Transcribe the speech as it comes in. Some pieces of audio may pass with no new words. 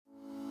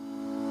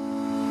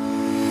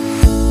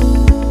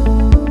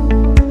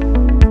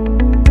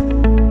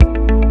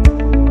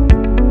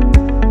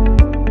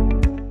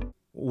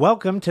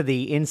Welcome to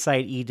the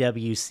Insight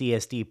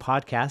EWCSD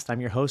podcast.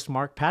 I'm your host,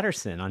 Mark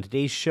Patterson. On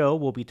today's show,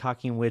 we'll be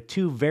talking with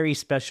two very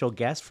special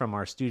guests from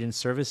our Student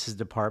Services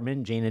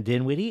Department, Jayna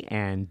Dinwiddie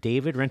and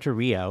David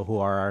Renteria, who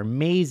are our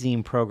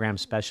amazing program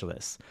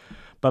specialists.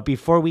 But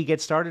before we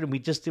get started, we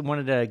just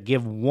wanted to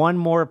give one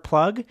more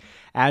plug.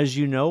 As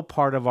you know,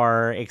 part of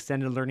our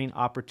Extended Learning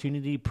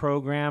Opportunity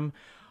Program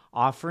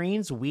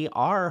offerings, we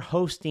are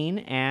hosting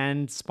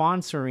and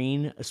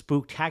sponsoring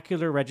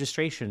spooktacular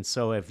registration.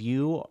 So if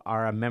you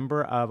are a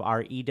member of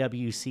our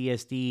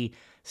EWCSD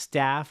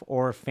staff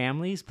or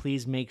families,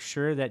 please make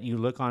sure that you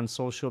look on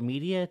social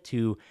media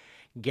to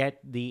get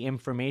the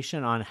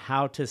information on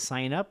how to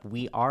sign up.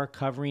 We are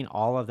covering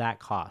all of that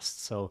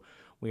cost. So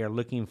we are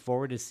looking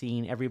forward to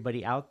seeing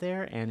everybody out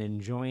there and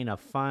enjoying a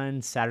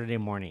fun Saturday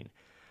morning.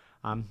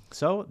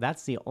 So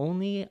that's the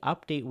only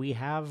update we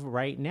have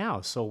right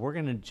now. So we're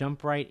going to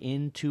jump right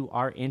into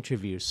our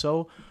interview.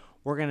 So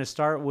we're going to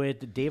start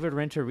with David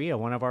Renteria,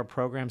 one of our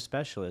program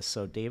specialists.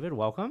 So David,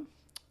 welcome.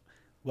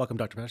 Welcome,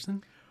 Dr.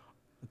 Patterson.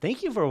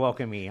 Thank you for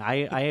welcoming me.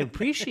 I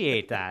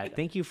appreciate that.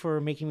 Thank you for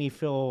making me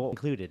feel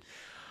included.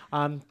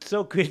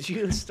 So could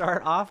you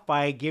start off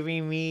by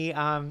giving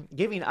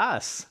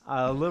us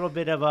a little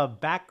bit of a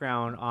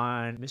background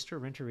on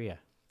Mr. Renteria?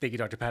 Thank you,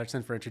 Dr.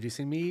 Patterson, for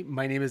introducing me.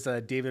 My name is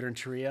David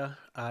Renteria.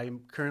 I'm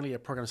currently a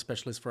program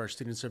specialist for our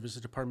Student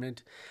Services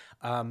Department.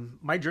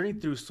 My journey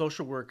through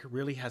social work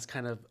really has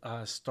kind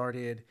of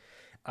started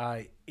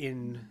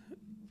in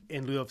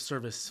lieu of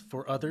service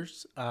for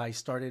others. I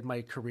started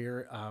my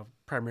career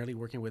primarily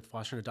working with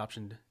foster and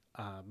adoption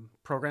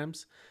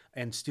programs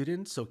and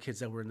students, so kids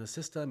that were in the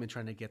system and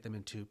trying to get them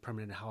into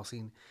permanent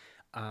housing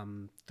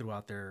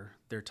throughout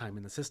their time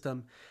in the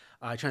system.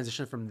 I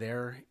transitioned from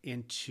there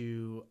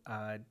into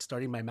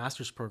starting my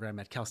master's program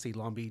at Cal State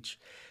Long Beach,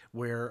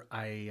 where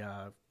I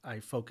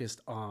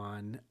focused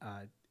on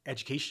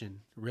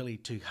education, really,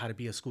 to how to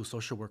be a school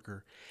social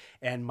worker.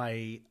 And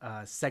my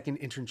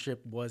second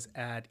internship was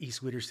at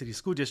East Whittier City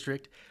School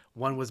District.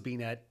 One was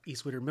being at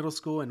East Whittier Middle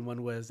School, and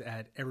one was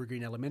at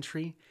Evergreen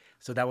Elementary.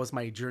 So that was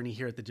my journey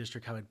here at the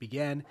district, how it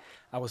began.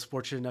 I was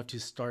fortunate enough to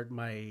start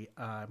my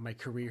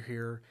career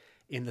here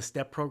in the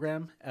STEP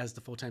program as the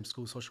full-time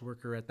school social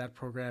worker at that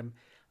program.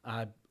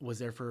 Was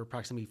there for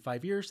approximately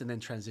 5 years, and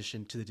then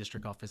transitioned to the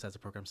district office as a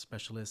program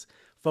specialist,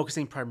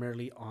 focusing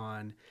primarily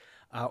on,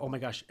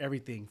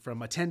 everything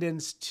from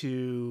attendance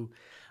to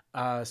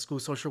school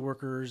social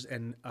workers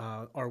and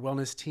our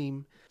wellness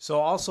team. So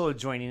also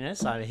joining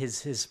us,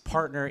 his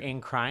partner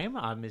in crime,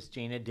 Ms.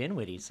 Jayna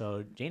Dinwiddie.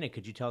 So Jayna,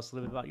 could you tell us a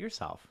little bit about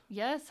yourself?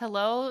 Yes.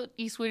 Hello,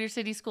 East Whittier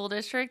City School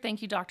District.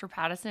 Thank you, Dr.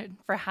 Patterson,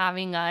 for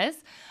having us.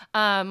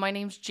 My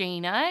name's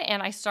Jayna,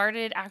 and I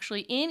started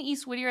actually in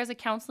East Whittier as a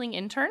counseling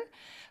intern.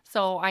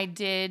 So I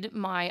did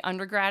my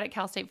undergrad at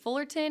Cal State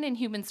Fullerton in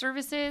Human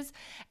Services,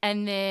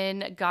 and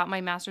then got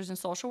my master's in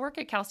social work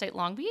at Cal State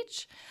Long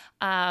Beach.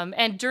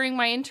 And during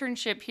my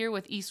internship here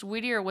with East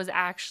Whittier was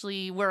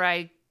actually where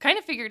I kind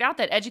of figured out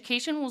that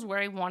education was where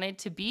I wanted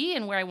to be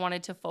and where I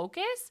wanted to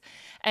focus.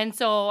 And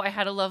so I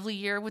had a lovely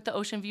year with the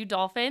Ocean View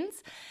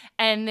Dolphins,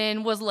 and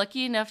then was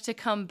lucky enough to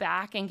come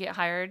back and get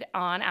hired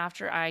on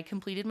after I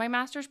completed my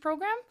master's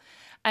program.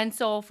 And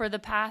so for the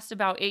past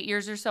about 8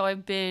 years or so,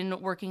 I've been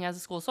working as a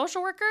school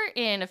social worker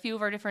in a few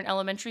of our different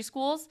elementary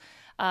schools,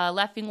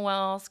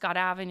 Leffingwell, Scott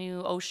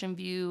Avenue, Ocean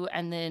View,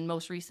 and then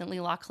most recently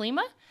La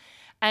Clima.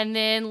 And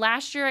then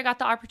last year, I got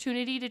the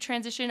opportunity to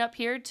transition up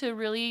here to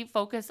really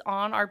focus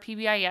on our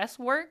PBIS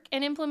work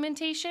and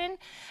implementation.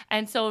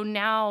 And so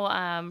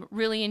now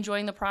really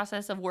enjoying the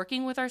process of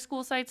working with our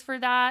school sites for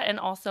that, and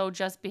also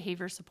just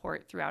behavior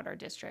support throughout our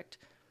district.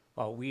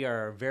 Well, we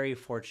are very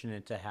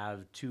fortunate to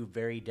have two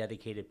very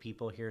dedicated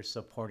people here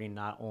supporting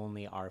not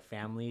only our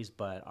families,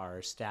 but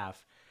our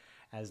staff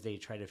as they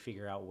try to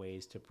figure out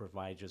ways to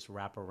provide just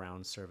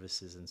wraparound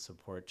services and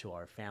support to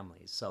our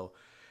families. So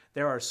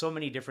there are so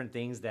many different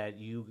things that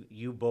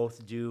you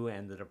both do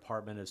and the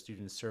Department of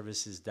Student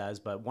Services does.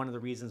 But one of the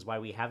reasons why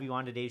we have you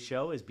on today's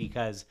show is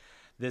because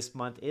this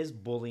month is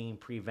Bullying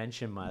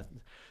Prevention Month.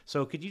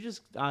 So could you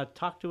just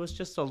talk to us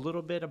just a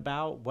little bit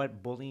about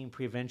what bullying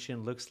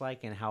prevention looks like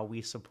and how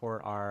we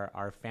support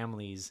our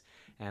families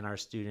and our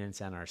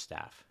students and our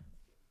staff?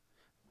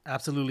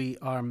 Absolutely.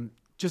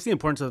 Just the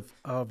importance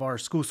of our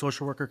school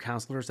social worker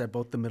counselors at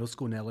both the middle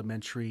school and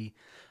elementary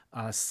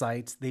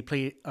sites. They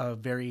play a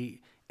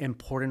very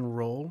important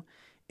role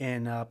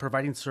in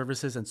providing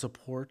services and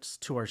supports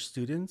to our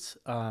students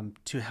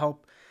to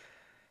help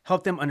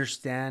them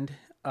understand,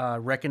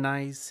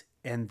 recognize,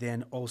 and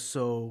then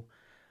also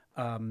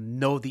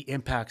know the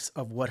impacts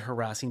of what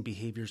harassing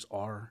behaviors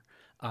are,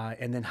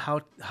 and then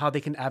how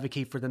they can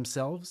advocate for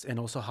themselves, and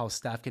also how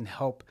staff can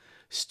help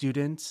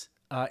students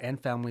and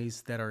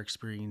families that are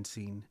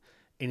experiencing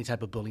any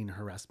type of bullying or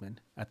harassment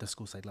at the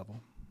school site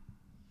level.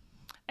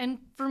 And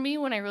for me,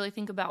 when I really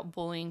think about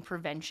bullying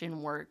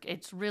prevention work,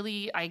 it's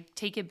really, I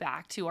take it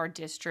back to our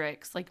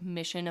district's like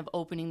mission of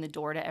opening the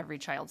door to every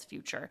child's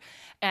future.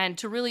 And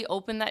to really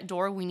open that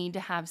door, we need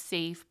to have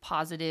safe,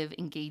 positive,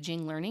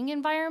 engaging learning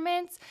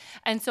environments.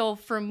 And so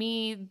for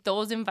me,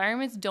 those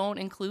environments don't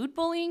include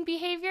bullying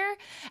behavior.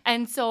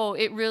 And so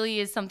it really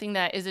is something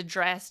that is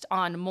addressed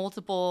on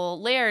multiple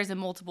layers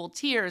and multiple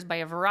tiers by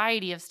a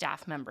variety of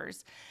staff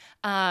members,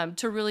 to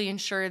really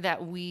ensure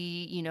that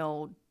we,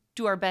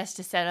 do our best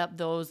to set up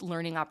those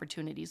learning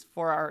opportunities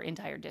for our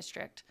entire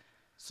district.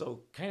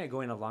 So kind of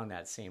going along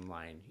that same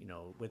line,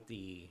 with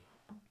the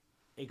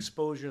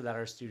exposure that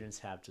our students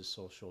have to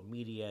social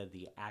media,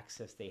 the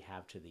access they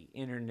have to the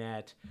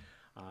internet,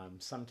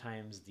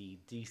 sometimes the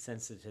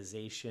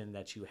desensitization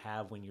that you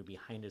have when you're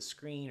behind a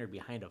screen or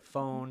behind a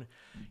phone,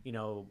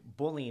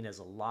 bullying is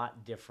a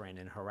lot different,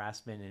 and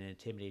harassment and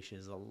intimidation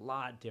is a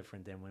lot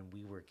different than when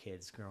we were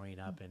kids growing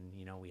up, and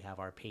we have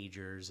our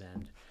pagers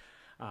and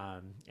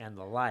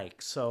the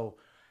like. So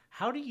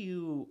how do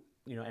you,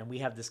 and we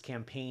have this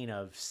campaign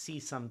of see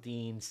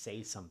something,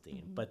 say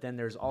something, but then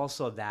there's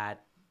also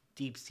that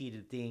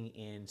deep-seated thing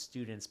in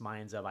students'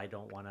 minds of I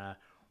don't want to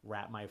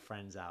rat my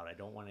friends out. I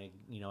don't want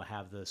to,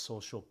 have the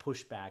social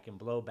pushback and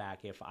blowback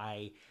if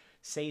I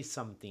say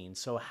something.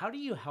 So how do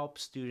you help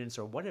students,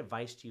 or what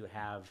advice do you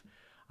have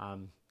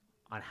on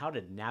how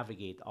to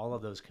navigate all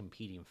of those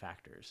competing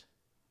factors?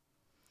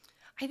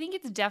 I think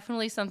it's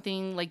definitely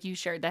something like you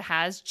shared that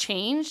has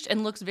changed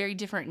and looks very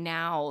different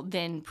now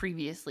than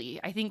previously.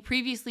 I think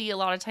previously a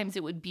lot of times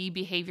it would be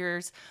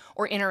behaviors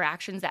or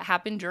interactions that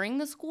happened during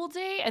the school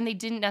day and they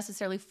didn't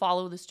necessarily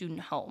follow the student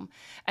home.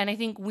 And I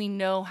think we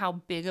know how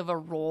big of a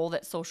role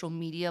that social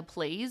media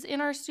plays in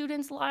our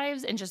students'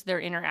 lives and just their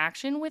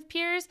interaction with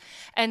peers.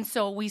 And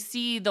so we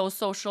see those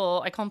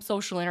social, I call them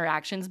social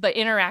interactions, but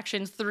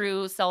interactions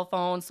through cell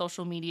phones,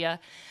 social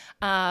media,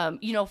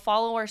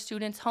 follow our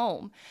students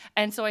home.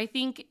 And so I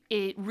think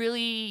it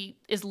really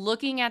is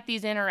looking at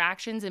these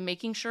interactions and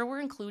making sure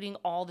we're including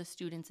all the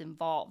students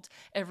involved,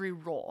 every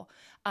role.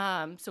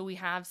 So we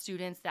have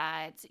students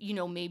that,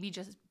 maybe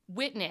just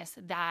witness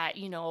that,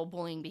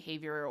 bullying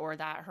behavior or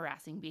that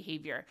harassing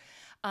behavior.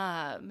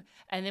 And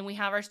then we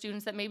have our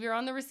students that maybe are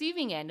on the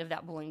receiving end of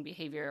that bullying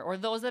behavior, or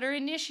those that are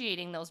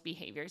initiating those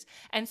behaviors.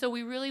 And so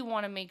we really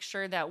want to make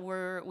sure that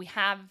we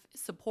have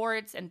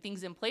supports and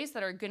things in place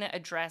that are going to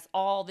address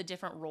all the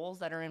different roles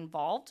that are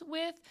involved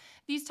with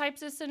these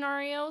types of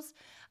scenarios,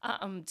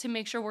 to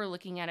make sure we're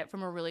looking at it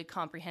from a really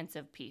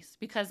comprehensive piece,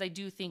 because I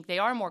do think they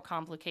are more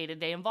complicated.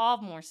 They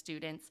involve more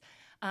students.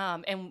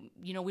 And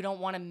we don't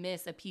want to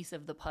miss a piece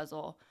of the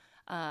puzzle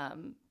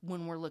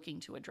when we're looking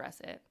to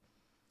address it.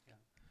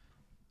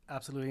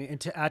 Absolutely. And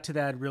to add to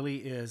that really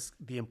is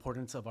the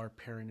importance of our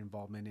parent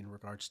involvement in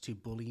regards to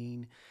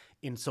bullying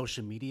in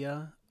social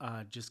media,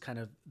 just kind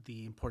of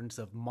the importance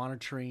of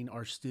monitoring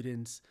our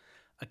students'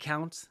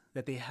 accounts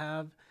that they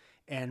have,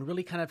 and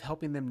really kind of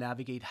helping them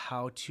navigate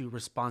how to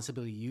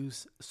responsibly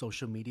use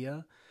social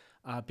media,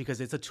 because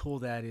it's a tool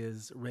that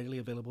is readily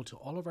available to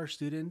all of our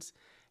students.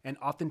 And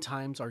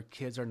oftentimes our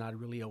kids are not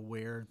really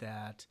aware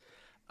that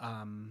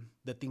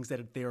the things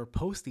that they're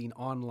posting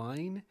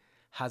online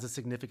has a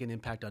significant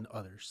impact on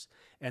others.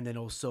 And then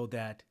also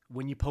that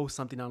when you post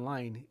something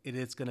online, it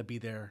is going to be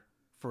there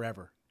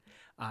forever.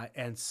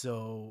 And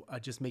so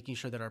just making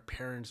sure that our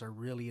parents are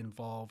really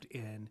involved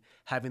in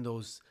having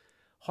those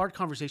hard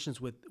conversations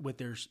with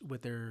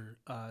their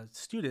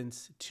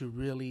students to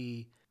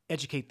really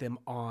educate them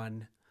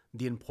on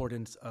the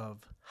importance of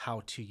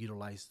how to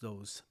utilize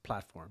those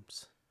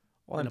platforms.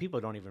 Well, and people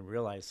don't even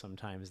realize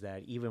sometimes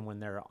that even when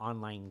they're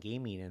online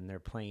gaming and they're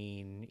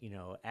playing,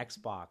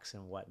 Xbox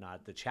and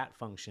whatnot, the chat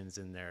functions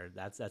in there,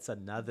 that's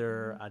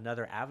another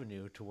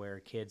avenue to where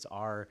kids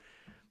are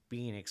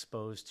being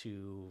exposed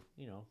to,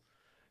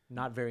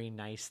 not very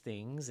nice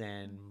things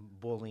and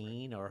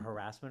bullying or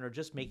harassment or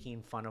just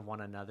making fun of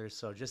one another.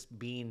 So just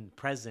being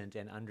present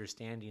and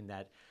understanding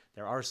that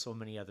there are so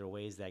many other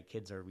ways that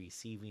kids are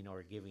receiving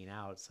or giving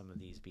out some of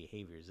these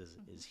behaviors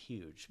is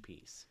huge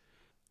piece.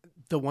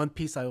 The one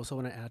piece I also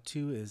want to add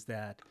to is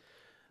that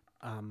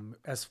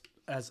as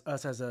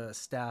us as a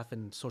staff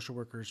and social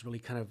workers really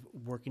kind of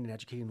working and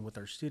educating with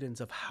our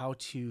students of how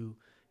to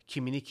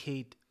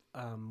communicate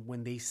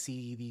when they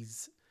see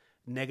these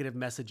negative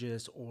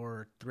messages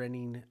or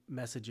threatening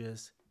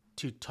messages,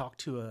 to talk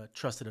to a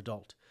trusted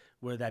adult,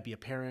 whether that be a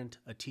parent,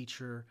 a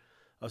teacher,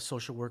 a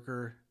social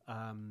worker,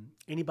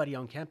 anybody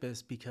on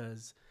campus,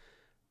 because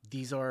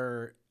these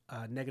are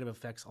negative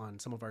effects on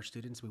some of our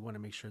students. We want to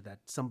make sure that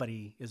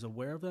somebody is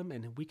aware of them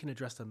and we can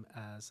address them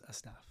as a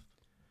staff.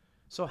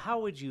 So how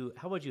would you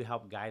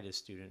help guide a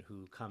student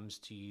who comes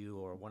to you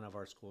or one of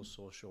our school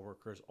social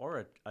workers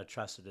or a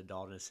trusted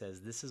adult and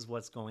says, this is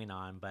what's going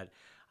on, but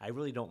I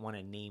really don't want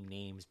to name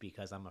names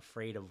because I'm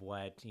afraid of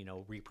what,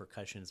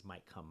 repercussions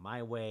might come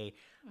my way.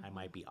 Mm-hmm. I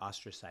might be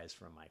ostracized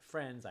from my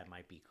friends. I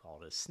might be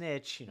called a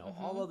snitch,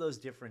 all of those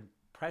different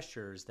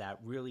pressures that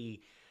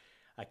really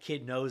a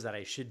kid knows that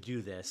I should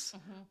do this,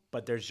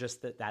 but there's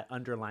just that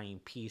underlying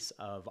piece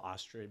of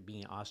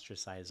being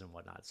ostracized and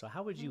whatnot. So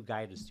how would you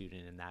guide a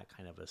student in that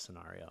kind of a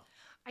scenario?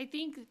 I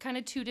think kind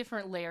of two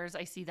different layers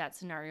I see that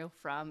scenario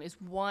from is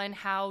one,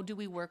 how do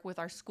we work with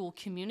our school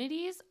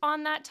communities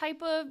on that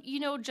type of,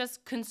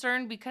 just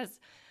concern? Because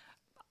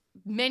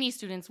many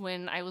students,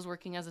 when I was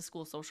working as a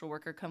school social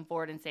worker, come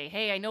forward and say,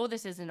 hey, I know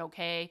this isn't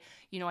okay.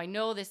 I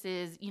know this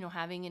is,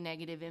 having a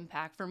negative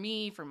impact for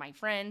me, for my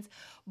friends,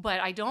 but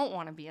I don't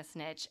want to be a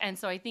snitch. And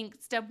so I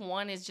think step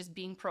one is just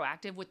being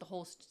proactive with the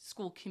whole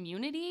school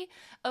community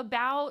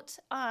about,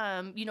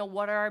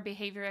 what are our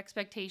behavior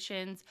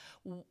expectations?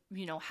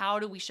 How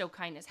do we show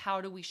kindness?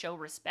 How do we show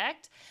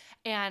respect?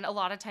 And a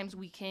lot of times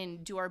we can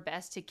do our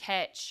best to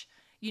catch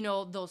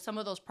some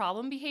of those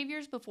problem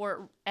behaviors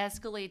before it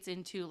escalates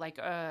into like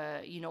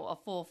a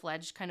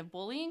full-fledged kind of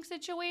bullying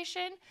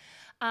situation.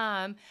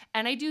 And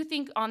I do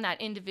think on that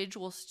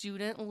individual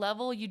student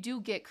level, you do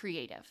get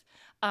creative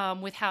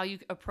with how you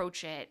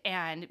approach it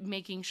and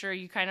making sure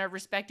you kind of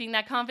respecting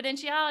that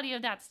confidentiality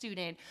of that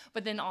student,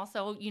 but then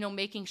also,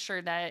 making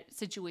sure that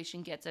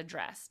situation gets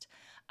addressed.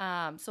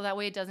 So that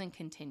way it doesn't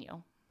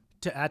continue.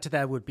 To add to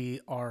that would be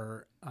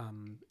our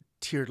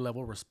tiered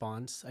level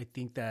response. I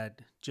think that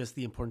just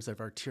the importance of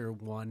our tier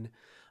one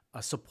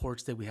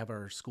supports that we have at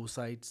our school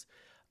sites,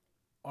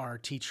 our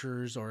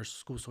teachers, our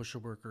school social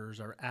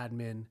workers, our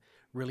admin,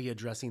 really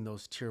addressing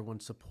those tier one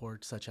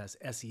supports such as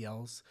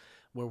SELs,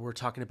 where we're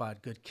talking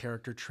about good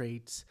character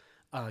traits,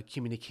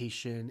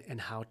 communication,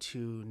 and how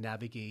to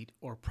navigate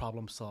or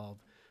problem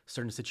solve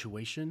certain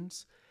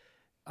situations.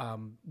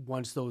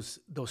 Once those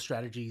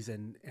strategies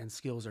and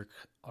skills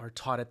are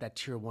taught at that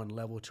tier one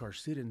level to our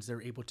students,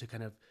 they're able to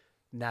kind of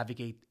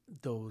navigate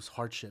those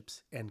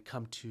hardships and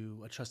come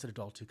to a trusted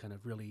adult to kind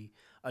of really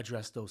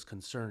address those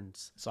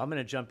concerns. So I'm going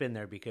to jump in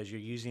there because you're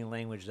using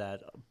language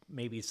that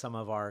maybe some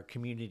of our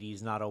community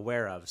is not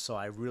aware of. So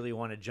I really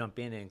want to jump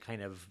in and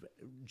kind of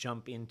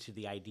jump into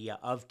the idea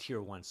of tier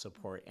one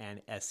support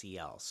and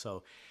SEL.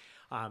 So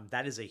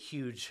that is a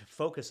huge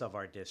focus of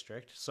our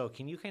district. So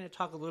can you kind of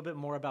talk a little bit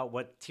more about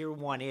what tier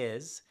one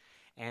is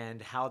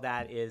and how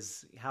that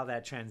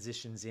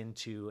transitions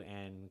into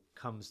and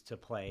comes to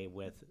play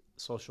with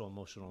social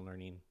emotional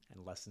learning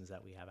and lessons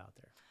that we have out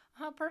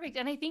there? Perfect.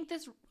 And I think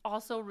this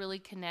also really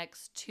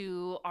connects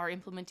to our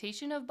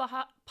implementation of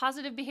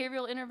positive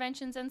behavioral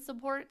interventions and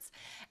supports.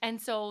 And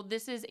so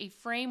this is a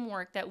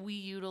framework that we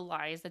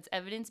utilize that's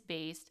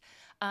evidence-based,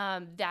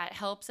 that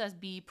helps us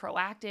be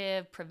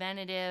proactive,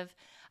 preventative,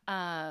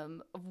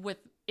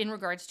 in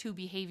regards to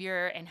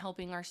behavior and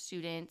helping our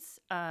students,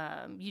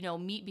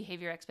 meet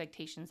behavior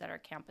expectations at our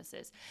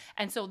campuses.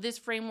 And so this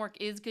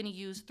framework is going to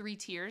use 3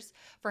 tiers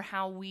for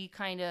how we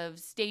kind of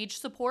stage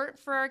support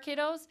for our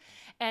kiddos.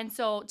 And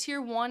so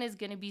tier 1 is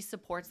going to be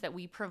supports that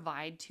we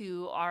provide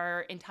to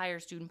our entire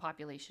student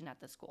population at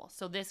the school.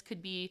 So this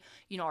could be,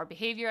 our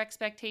behavior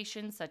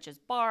expectations such as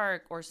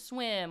bark or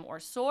swim or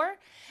soar.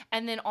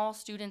 And then all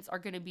students are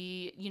going to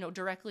be,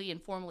 directly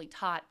and formally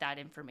taught that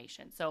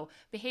information. So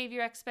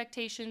behavior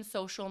expectations,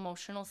 social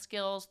emotional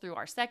skills through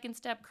our second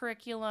step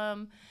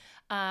curriculum.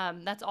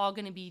 That's all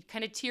going to be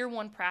kind of tier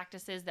 1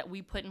 practices that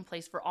we put in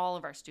place for all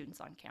of our students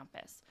on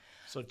campus.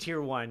 So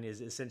tier 1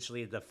 is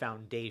essentially the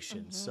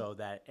foundation, so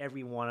that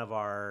every one of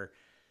our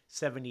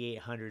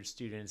 7,800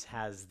 students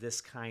has this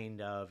kind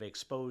of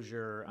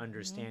exposure,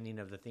 understanding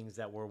of the things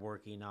that we're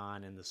working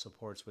on and the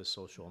supports with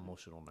social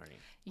emotional learning.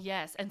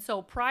 Yes. And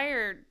so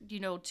prior,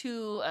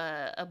 to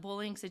a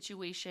bullying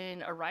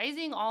situation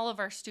arising, all of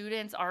our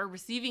students are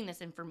receiving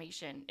this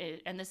information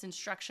and this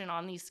instruction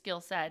on these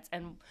skill sets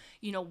and,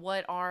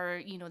 what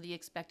are, the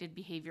expected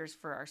behaviors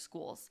for our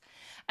schools.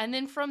 And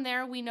then from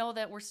there, we know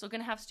that we're still going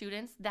to have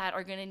students that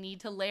are going to need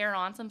to layer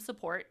on some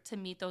support to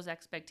meet those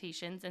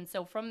expectations. And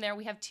so from there,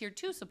 we have tier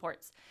 2 supports.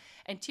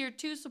 And tier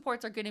 2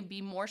 supports are going to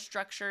be more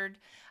structured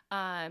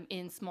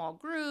in small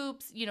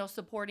groups,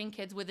 supporting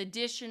kids with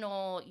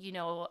additional,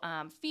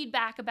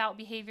 feedback about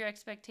behavior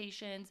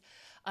expectations,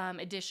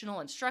 additional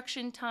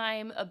instruction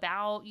time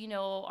about,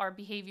 our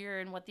behavior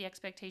and what the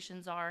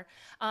expectations are.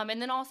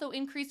 And then also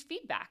increased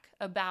feedback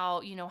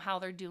about, how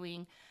they're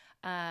doing,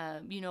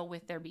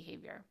 with their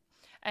behavior.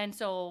 And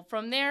so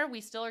from there, we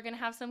still are going to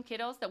have some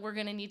kiddos that we're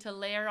going to need to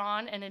layer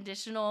on an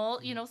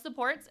additional,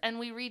 supports. And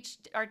we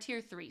reached our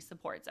tier 3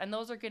 supports. And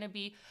those are going to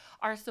be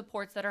our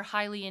supports that are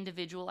highly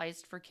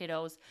individualized for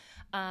kiddos,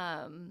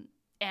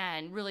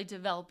 and really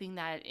developing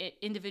that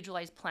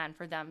individualized plan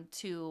for them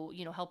to,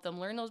 help them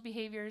learn those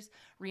behaviors,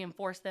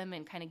 reinforce them,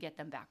 and kind of get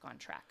them back on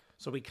track.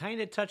 So we kind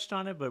of touched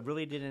on it, but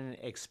really didn't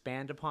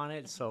expand upon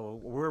it.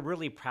 So we're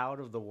really proud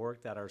of the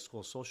work that our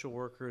school social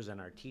workers and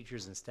our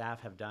teachers and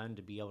staff have done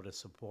to be able to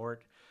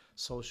support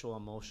social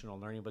emotional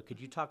learning. But could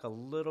you talk a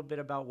little bit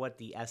about what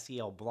the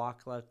SEL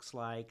block looks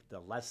like, the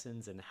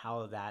lessons, and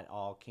how that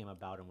all came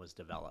about and was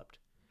developed?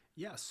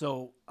 Yeah,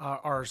 so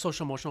our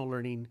social emotional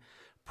learning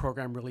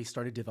program really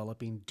started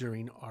developing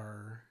during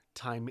our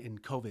time in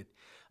COVID.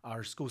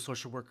 Our school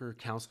social worker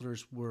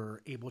counselors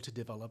were able to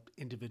develop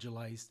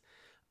individualized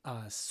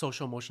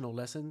social emotional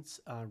lessons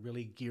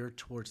really geared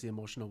towards the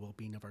emotional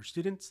well-being of our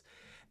students.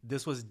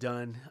 This was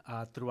done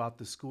throughout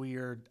the school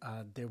year.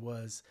 There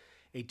was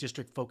a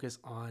district focus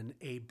on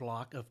a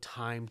block of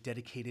time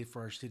dedicated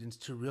for our students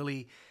to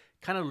really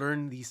kind of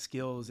learn these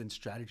skills and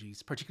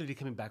strategies, particularly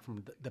coming back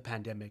from the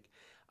pandemic,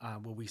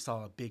 where we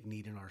saw a big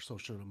need in our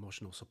social and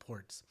emotional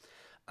supports.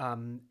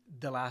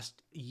 The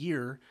last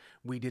year,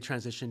 we did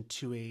transition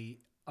to a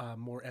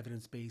more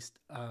evidence-based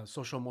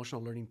social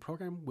emotional learning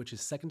program, which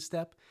is Second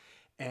Step.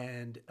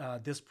 And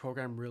this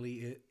program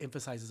really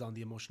emphasizes on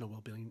the emotional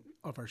well-being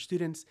of our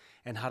students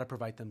and how to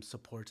provide them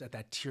supports at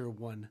that tier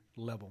 1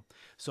 level.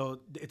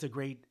 So it's a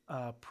great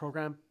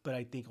program, but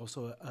I think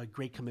also a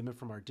great commitment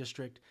from our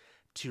district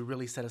to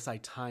really set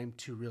aside time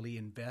to really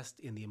invest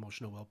in the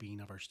emotional well-being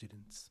of our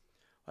students.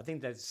 I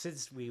think that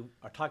since we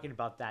are talking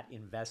about that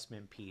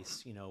investment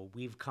piece,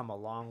 we've come a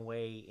long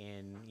way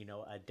in,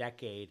 a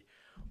decade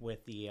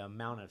with the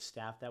amount of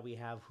staff that we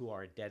have who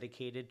are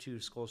dedicated to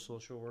school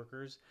social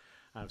workers,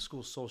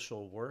 school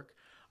social work.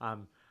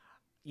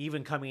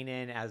 Even coming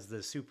in as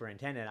the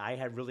superintendent, I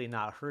had really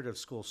not heard of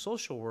school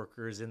social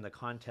workers in the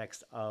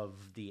context of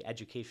the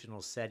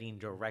educational setting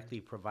directly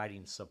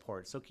providing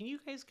support. So can you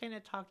guys kind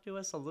of talk to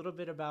us a little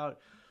bit about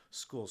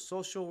school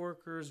social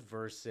workers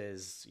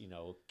versus,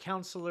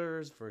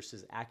 counselors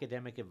versus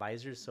academic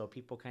advisors so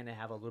people kind of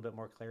have a little bit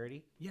more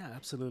clarity? Yeah,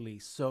 absolutely.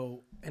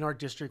 So in our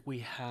district, we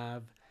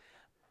have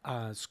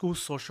school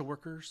social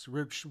workers,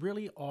 which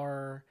really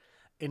are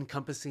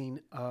encompassing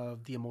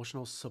of the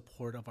emotional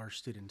support of our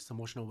students,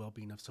 emotional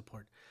well-being of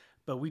support.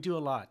 But we do a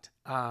lot.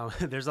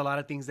 There's a lot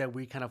of things that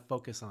we kind of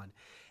focus on.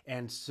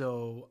 And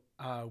so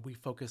we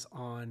focus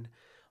on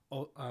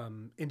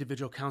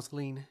individual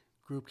counseling,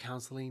 group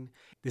counseling.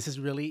 This is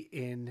really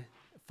in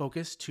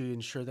focus to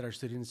ensure that our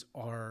students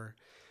are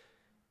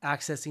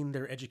accessing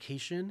their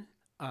education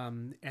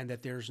and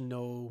that there's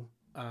no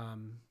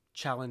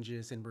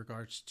challenges in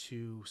regards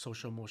to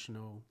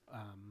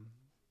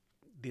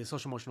the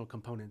social emotional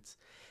components.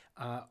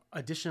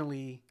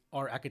 Additionally,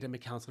 our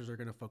academic counselors are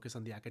going to focus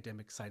on the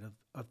academic side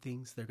of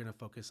things. They're going to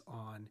focus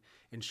on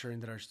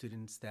ensuring that our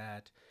students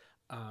that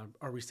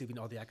are receiving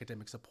all the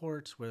academic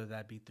supports, whether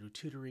that be through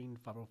tutoring,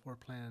 504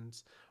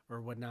 plans,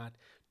 or whatnot,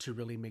 to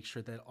really make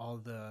sure that all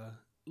the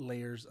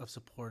layers of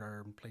support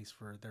are in place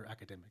for their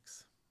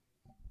academics.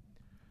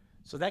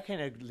 So that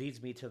kind of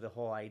leads me to the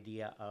whole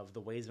idea of the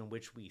ways in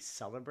which we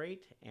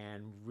celebrate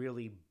and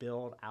really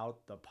build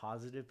out the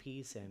positive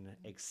piece and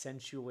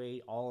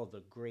accentuate all of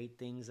the great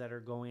things that are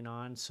going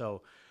on.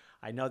 So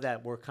I know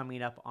that we're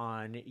coming up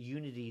on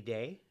Unity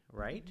Day,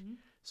 right? Mm-hmm.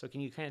 So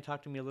can you kind of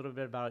talk to me a little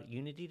bit about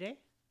Unity Day?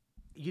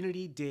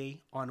 Unity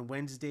Day on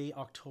Wednesday,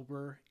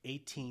 October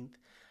 18th,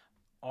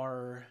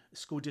 our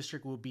school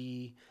district will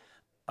be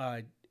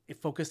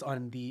focused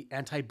on the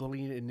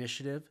anti-bullying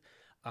initiative.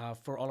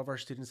 For all of our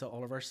students at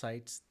all of our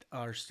sites.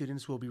 Our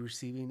students will be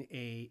receiving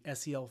a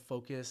SEL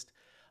focused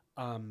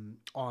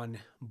on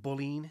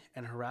bullying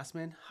and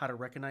harassment, how to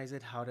recognize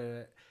it, how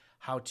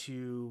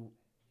to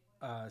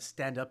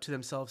stand up to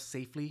themselves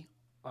safely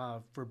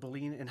for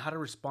bullying, and how to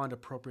respond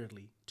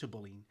appropriately to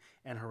bullying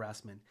and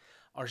harassment.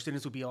 Our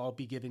students will all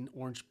be given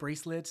orange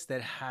bracelets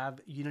that have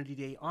Unity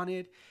Day on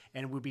it,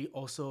 and we'll be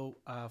also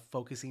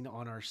focusing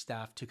on our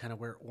staff to kind of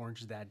wear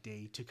orange that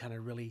day to kind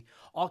of really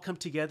all come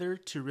together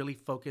to really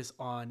focus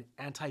on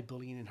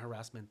anti-bullying and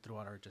harassment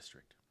throughout our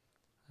district.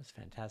 That's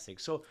fantastic.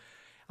 So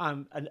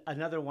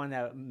another one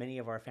that many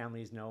of our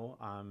families know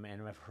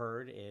and have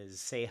heard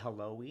is Say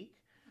Hello Week.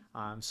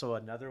 So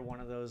another one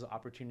of those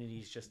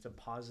opportunities just to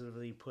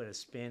positively put a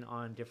spin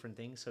on different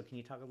things. So can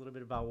you talk a little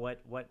bit about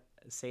what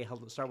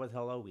Start with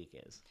Hello Week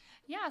is?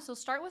 Yeah, so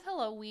Start with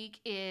Hello Week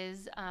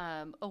is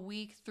a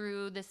week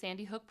through the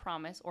Sandy Hook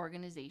Promise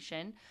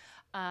organization.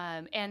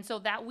 And so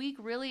that week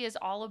really is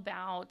all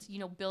about,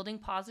 building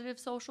positive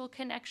social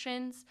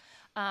connections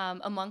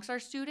amongst our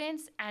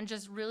students and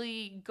just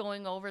really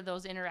going over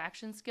those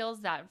interaction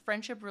skills that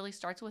friendship really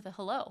starts with a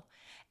hello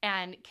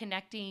and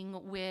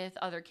connecting with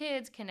other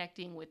kids,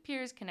 connecting with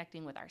peers,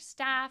 connecting with our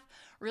staff.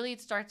 Really,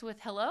 it starts with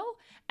hello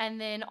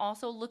and then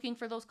also looking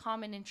for those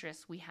common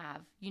interests we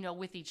have,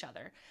 with each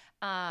other.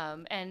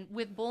 And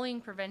with bullying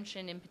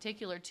prevention in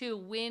particular, too,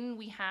 when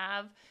we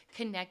have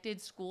connected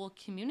school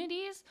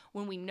communities,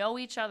 when we know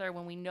each other,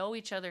 when we know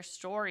each other's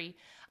story,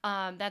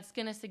 that's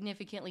going to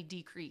significantly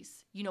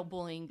decrease,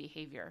 bullying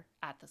behavior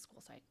at the school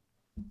site.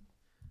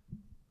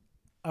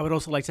 I would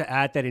also like to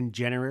add that in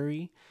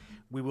January,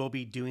 we will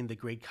be doing the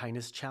Great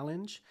Kindness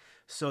Challenge.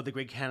 So the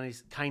Great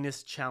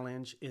Kindness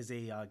Challenge is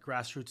a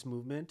grassroots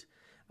movement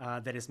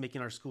that is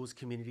making our schools,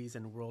 communities,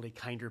 and world a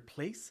kinder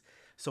place.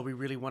 So we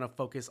really want to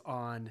focus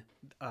on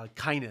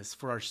kindness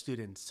for our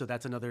students. So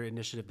that's another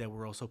initiative that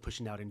we're also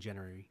pushing out in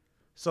January.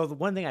 So the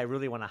one thing I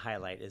really want to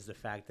highlight is the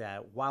fact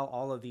that while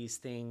all of these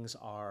things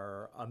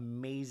are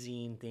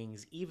amazing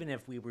things, even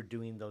if we were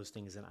doing those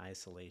things in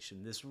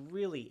isolation, this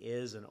really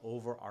is an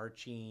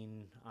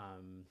overarching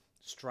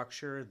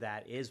structure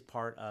that is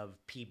part of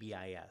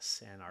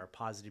PBIS and our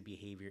positive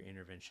behavior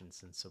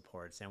interventions and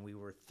supports. And we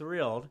were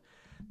thrilled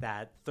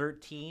that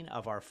 13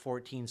 of our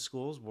 14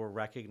 schools were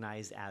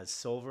recognized as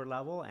silver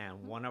level,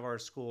 and one of our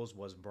schools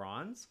was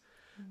bronze.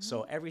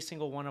 So every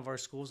single one of our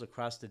schools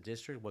across the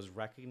district was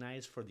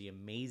recognized for the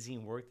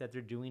amazing work that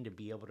they're doing to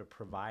be able to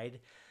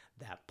provide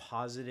that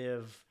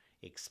positive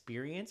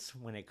experience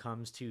when it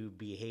comes to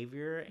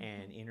behavior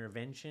and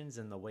interventions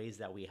and the ways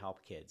that we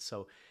help kids.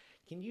 So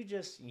can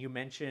you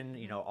mentioned,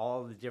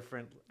 all the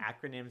different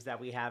acronyms that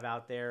we have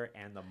out there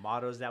and the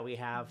mottos that we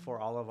have for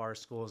all of our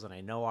schools. And I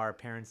know our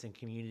parents and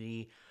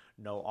community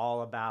know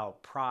all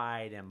about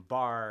pride and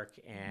bark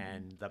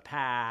and the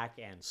pack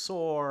and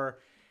soar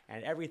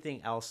and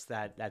everything else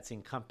that's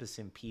encompassed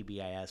in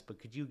PBIS. But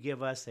could you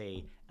give us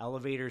a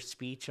elevator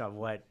speech of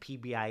what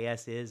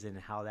PBIS is and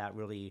how that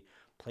really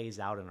plays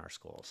out in our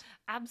schools?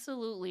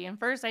 Absolutely. And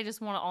first, I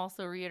just want to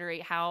also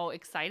reiterate how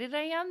excited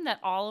I am that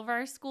all of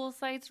our school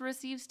sites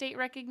receive state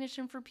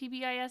recognition for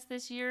PBIS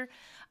this year.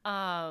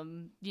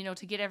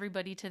 To get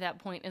everybody to that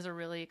point is a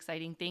really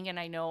exciting thing. And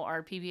I know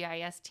our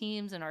PBIS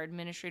teams and our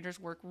administrators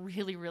work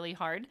really, really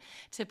hard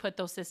to put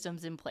those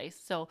systems in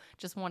place. So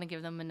just want to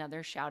give them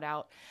another shout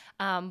out.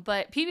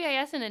 But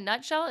PBIS in a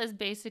nutshell is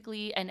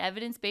basically an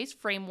evidence-based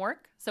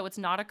framework. So it's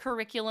not a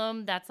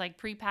curriculum that's like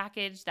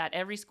prepackaged that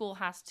every school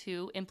has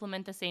to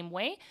implement the same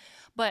way,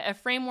 but a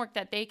framework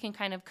that they can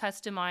kind of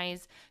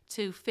customize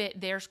to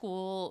fit their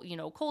school,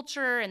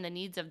 culture and the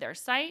needs of their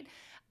site,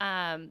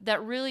 that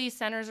really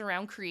centers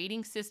around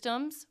creating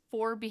systems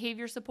for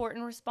behavior support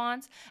and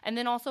response, and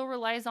then also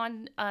relies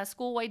on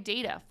school-wide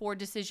data for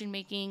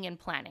decision-making and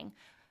planning.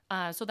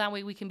 So that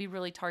way we can be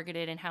really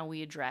targeted in how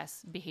we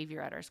address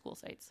behavior at our school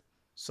sites.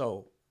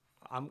 So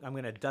I'm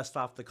going to dust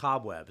off the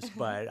cobwebs,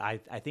 but I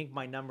think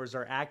my numbers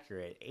are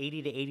accurate.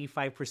 80 to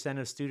 85%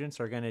 of students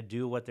are going to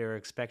do what they're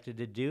expected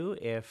to do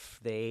if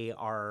they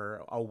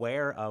are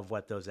aware of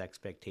what those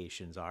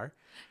expectations are.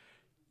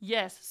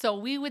 Yes. So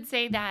we would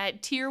say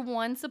that tier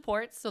 1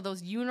 supports, so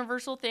those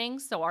universal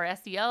things, so our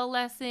SEL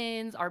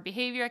lessons, our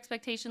behavior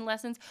expectation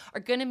lessons are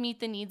going to meet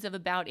the needs of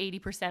about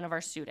 80% of our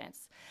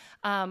students.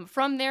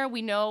 From there,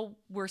 we know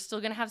we're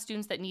still going to have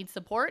students that need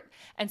support.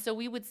 And so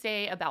we would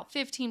say about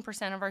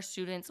 15% of our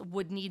students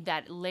would need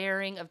that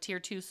layering of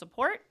tier 2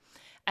 support.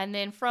 And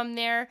then from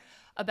there,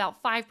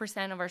 about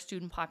 5% of our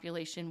student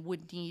population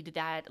would need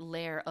that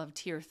layer of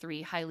tier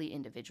 3 highly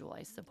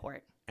individualized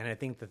support. And I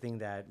think the thing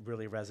that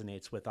really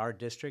resonates with our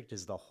district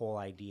is the whole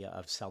idea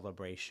of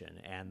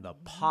celebration and the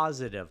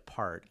positive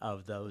part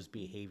of those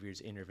behaviors,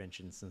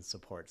 interventions, and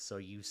supports. So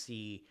you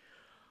see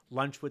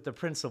lunch with the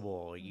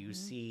principal, you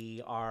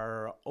see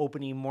our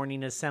opening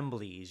morning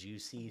assemblies, you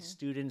see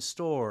student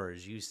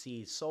stores, you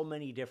see so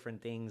many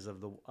different things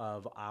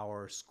of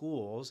our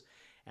schools.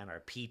 And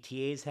our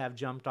PTAs have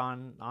jumped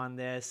on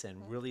this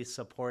and really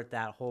support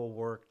that whole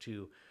work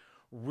to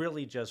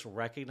really just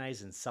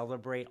recognize and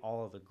celebrate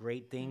all of the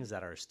great things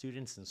that our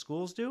students and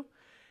schools do.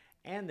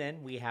 And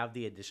then we have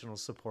the additional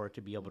support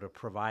to be able to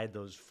provide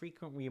those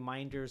frequent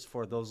reminders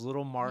for those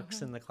little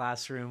marks in the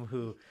classroom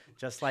who,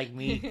 just like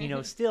me,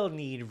 still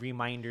need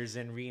reminders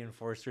and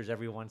reinforcers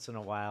every once in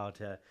a while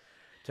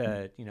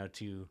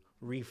to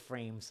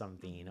reframe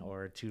something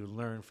or to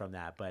learn from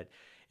that. But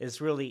it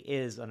really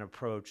is an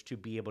approach to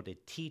be able to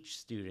teach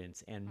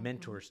students and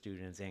mentor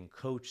students and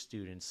coach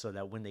students so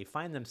that when they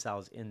find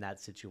themselves in that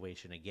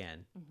situation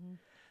again,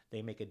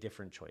 they make a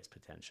different choice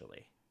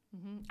potentially.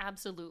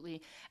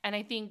 Absolutely. And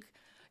I think,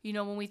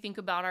 when we think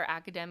about our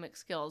academic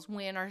skills,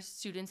 when our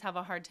students have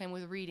a hard time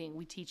with reading,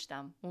 we teach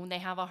them. When they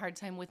have a hard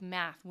time with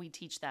math, we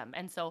teach them.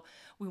 And so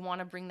we want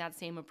to bring that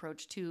same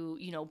approach to,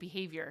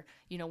 behavior.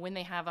 When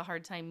they have a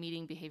hard time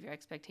meeting behavior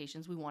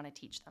expectations, we want to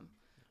teach them.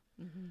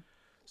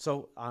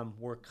 So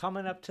we're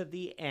coming up to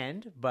the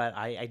end, but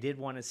I did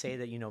want to say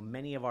that,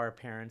 many of our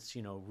parents,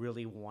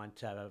 really want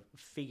to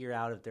figure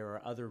out if there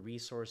are other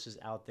resources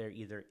out there,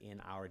 either in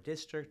our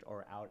district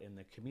or out in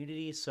the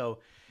community. So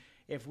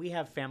if we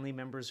have family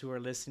members who are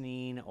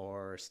listening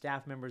or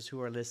staff members who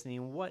are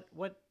listening, what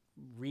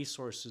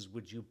resources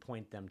would you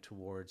point them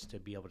towards to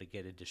be able to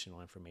get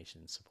additional information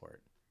and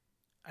support?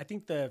 I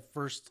think the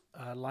first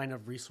line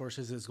of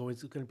resources is going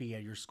to be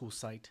at your school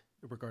site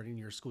regarding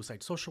your school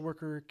site social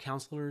worker,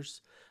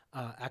 counselors,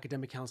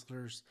 academic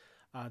counselors.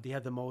 They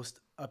have the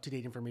most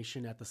up-to-date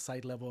information at the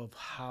site level of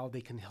how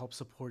they can help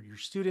support your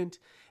student,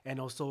 and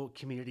also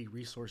community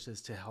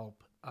resources to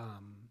help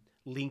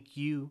link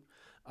you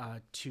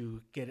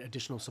to get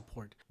additional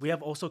support. We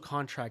have also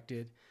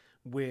contracted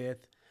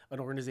with an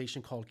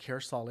organization called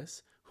Care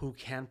Solace, who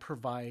can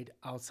provide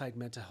outside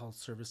mental health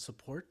service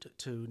support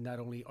to not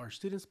only our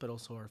students, but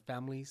also our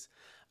families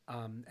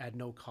at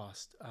no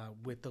cost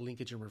with the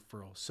linkage and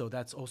referral. So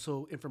that's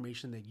also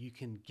information that you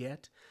can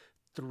get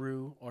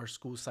through our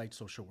school site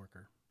social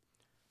worker.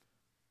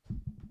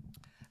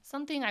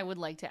 Something I would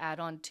like to add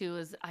on too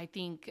is I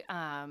think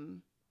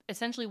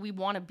essentially we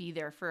want to be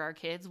there for our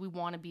kids. We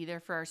want to be there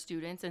for our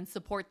students and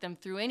support them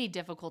through any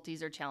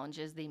difficulties or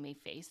challenges they may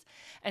face.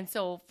 And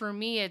so for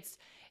me, it's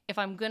if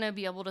I'm going to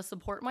be able to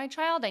support my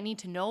child, I need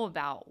to know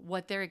about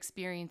what they're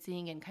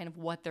experiencing and kind of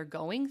what they're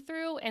going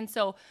through. And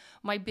so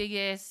my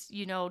biggest,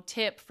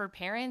 tip for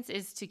parents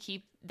is to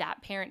keep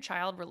that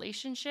parent-child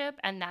relationship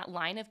and that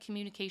line of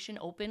communication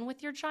open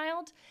with your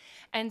child.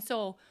 And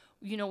so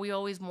we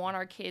always want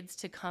our kids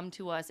to come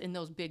to us in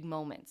those big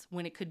moments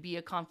when it could be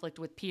a conflict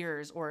with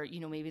peers, or,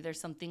 maybe there's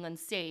something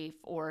unsafe,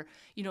 or,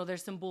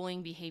 there's some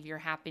bullying behavior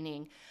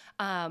happening.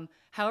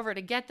 However,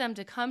 to get them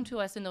to come to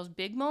us in those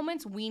big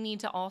moments, we need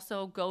to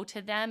also go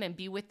to them and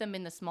be with them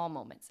in the small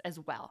moments as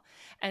well.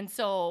 And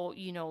so,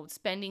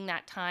 spending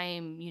that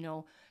time,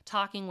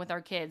 talking with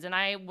our kids. And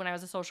when I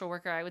was a social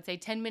worker, I would say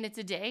 10 minutes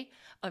a day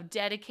of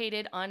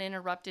dedicated,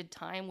 uninterrupted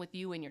time with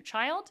you and your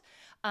child,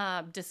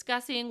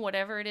 discussing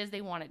whatever it is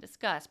they want to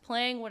discuss,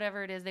 playing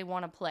whatever it is they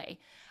want to play,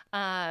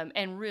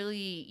 and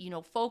really,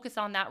 focus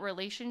on that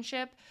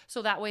relationship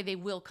so that way they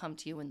will come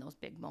to you in those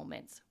big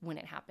moments when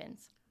it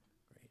happens.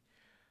 Great.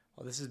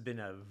 Well, this has been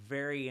a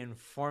very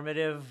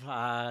informative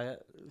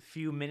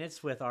few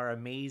minutes with our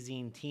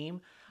amazing team.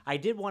 I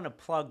did want to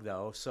plug,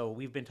 though, so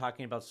we've been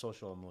talking about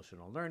social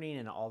emotional learning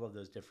and all of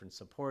those different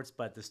supports,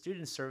 but the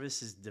Student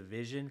Services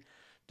Division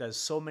does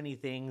so many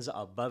things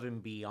above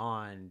and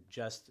beyond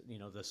just,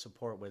 the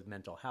support with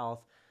mental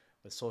health,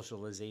 with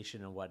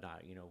socialization and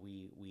whatnot.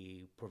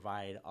 We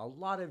provide a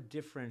lot of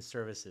different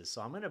services.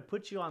 So I'm going to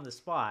put you on the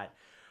spot,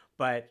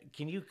 but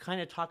can you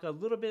kind of talk a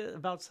little bit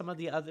about some of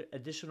the other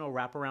additional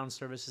wraparound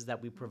services that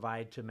we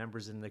provide to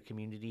members in the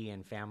community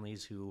and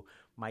families who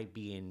might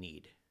be in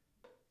need?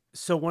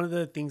 So one of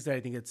the things that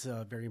I think it's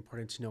very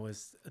important to know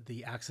is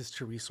the access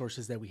to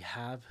resources that we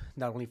have,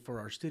 not only for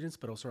our students,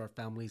 but also our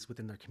families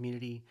within their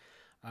community.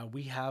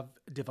 We have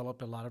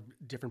developed a lot of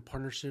different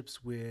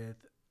partnerships with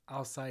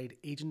outside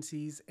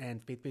agencies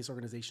and faith-based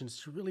organizations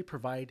to really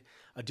provide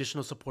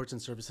additional supports and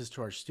services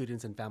to our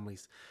students and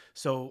families.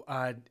 So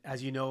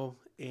as you know,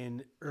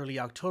 in early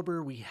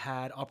October, we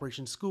had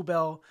Operation School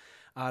Bell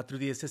through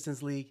the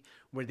Assistance League,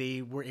 where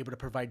they were able to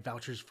provide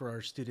vouchers for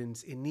our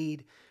students in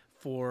need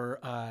for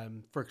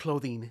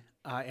clothing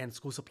and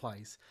school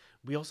supplies.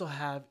 We also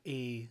have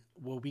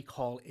what we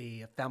call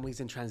a Families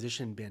in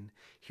Transition bin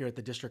here at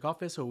the district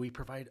office, where we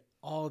provide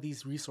all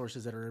these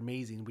resources that are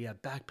amazing. We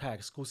have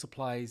backpacks, school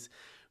supplies,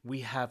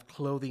 we have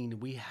clothing,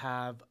 we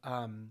have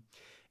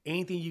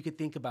anything you could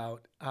think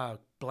about,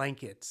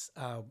 blankets,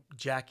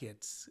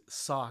 jackets,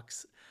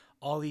 socks,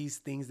 all these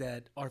things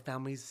that our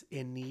families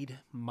in need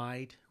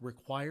might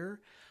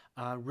require.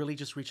 Really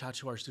just reach out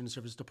to our Student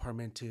Service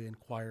Department to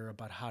inquire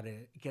about how to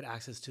get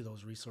access to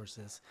those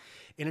resources.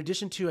 In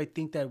addition to, I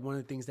think that one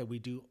of the things that we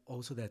do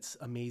also that's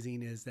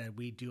amazing is that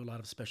we do a lot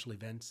of special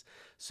events.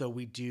 So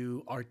we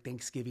do our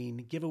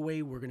Thanksgiving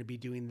giveaway. We're going to be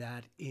doing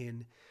that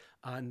in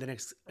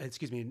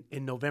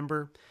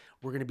November.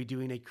 We're going to be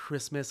doing a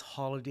Christmas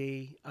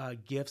holiday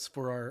gifts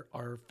for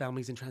our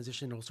families in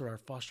transition, also our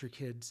foster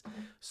kids.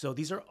 So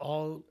these are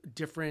all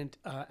different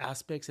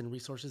aspects and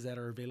resources that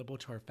are available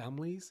to our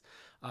families.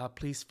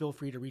 Please feel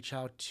free to reach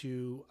out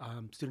to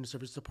Student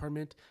Service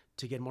Department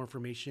to get more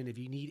information. If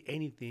you need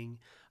anything,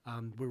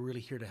 we're really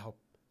here to help.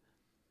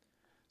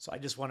 So I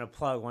just want to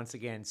plug once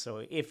again.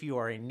 So if you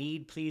are in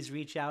need, please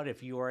reach out.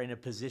 If you are in a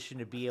position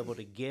to be able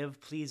to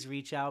give, please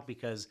reach out,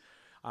 because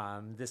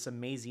this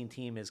amazing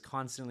team is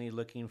constantly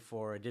looking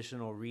for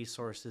additional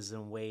resources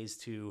and ways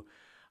to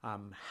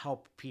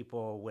help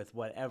people with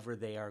whatever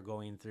they are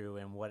going through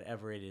and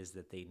whatever it is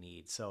that they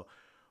need. So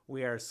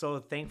we are so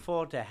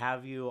thankful to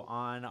have you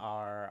on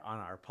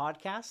our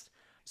podcast.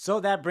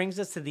 So that brings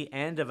us to the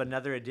end of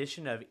another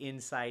edition of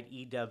Inside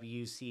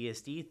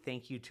EWCSD.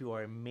 Thank you to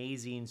our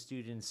amazing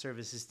Student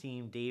Services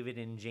team, David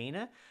and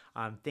Jayna.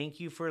 Thank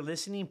you for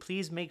listening.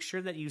 Please make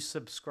sure that you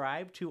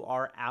subscribe to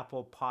our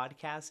Apple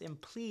Podcasts, and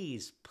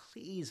please,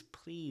 please,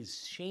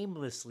 please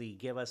shamelessly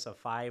give us a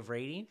 5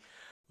 rating.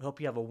 We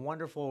hope you have a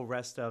wonderful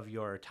rest of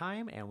your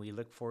time, and we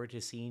look forward to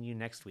seeing you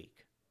next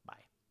week.